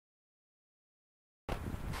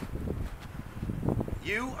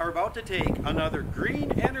You are about to take another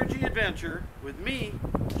green energy adventure with me,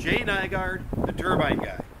 Jay Nygaard, the Turbine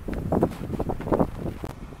Guy.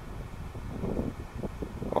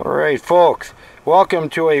 Alright folks, welcome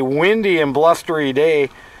to a windy and blustery day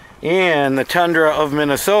in the tundra of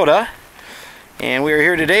Minnesota. And we are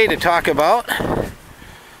here today to talk about a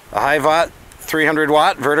Hi-VAWT 300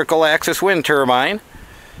 watt vertical axis wind turbine,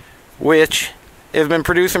 which has been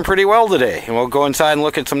producing pretty well today, and we'll go inside and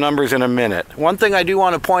look at some numbers in a minute. One thing I do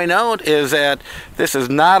want to point out is that this is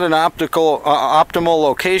not an optimal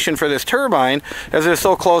location for this turbine, as it's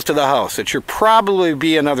so close to the house. It should probably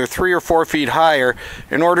be another 3 or 4 feet higher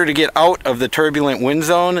in order to get out of the turbulent wind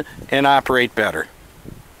zone and operate better.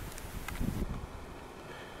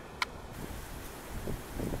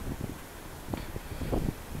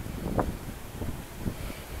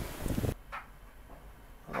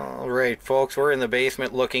 Alright folks, we're in the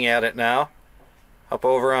basement looking at it now. Up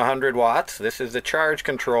over 100 watts. This is the charge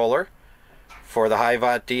controller for the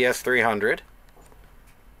Hi-VAWT DS300.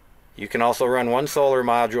 You can also run one solar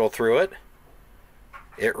module through it.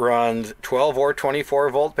 It runs 12 or 24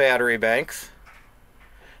 volt battery banks.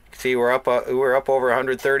 You can see we're up over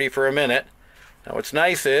 130 for a minute. Now what's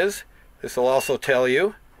nice is this will also tell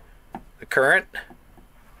you the current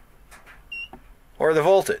or the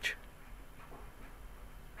voltage.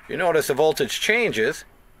 You notice the voltage changes.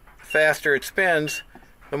 The faster it spins,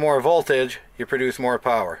 the more voltage, you produce more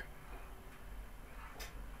power.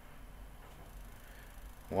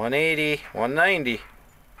 180, 190.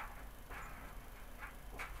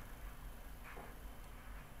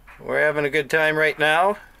 We're having a good time right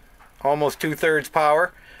now. Almost 2/3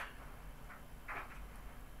 power.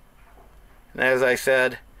 And as I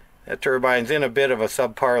said, that turbine's in a bit of a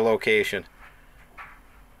subpar location.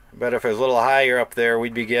 But if it was a little higher up there,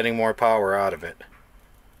 we'd be getting more power out of it.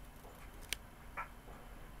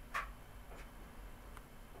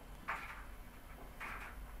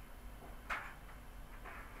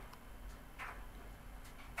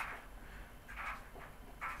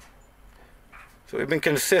 So we've been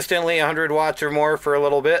consistently 100 watts or more for a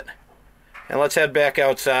little bit. And let's head back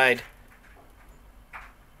outside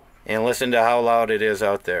and listen to how loud it is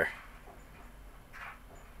out there.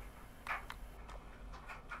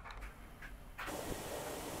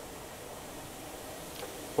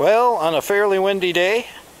 Well, on a fairly windy day,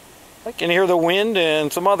 I can hear the wind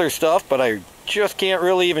and some other stuff, but I just can't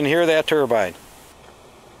really even hear that turbine.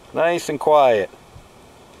 Nice and quiet.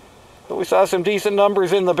 But we saw some decent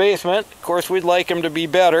numbers in the basement. Of course, we'd like them to be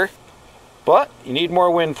better, but you need more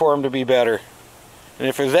wind for them to be better. And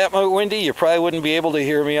if it was that windy, you probably wouldn't be able to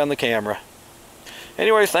hear me on the camera.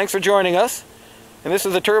 Anyways, thanks for joining us. And this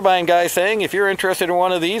is the Turbine Guy saying, if you're interested in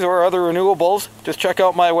one of these or other renewables, just check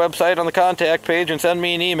out my website on the contact page and send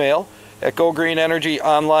me an email at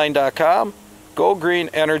gogreenenergyonline.com,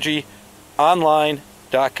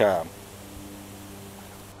 gogreenenergyonline.com.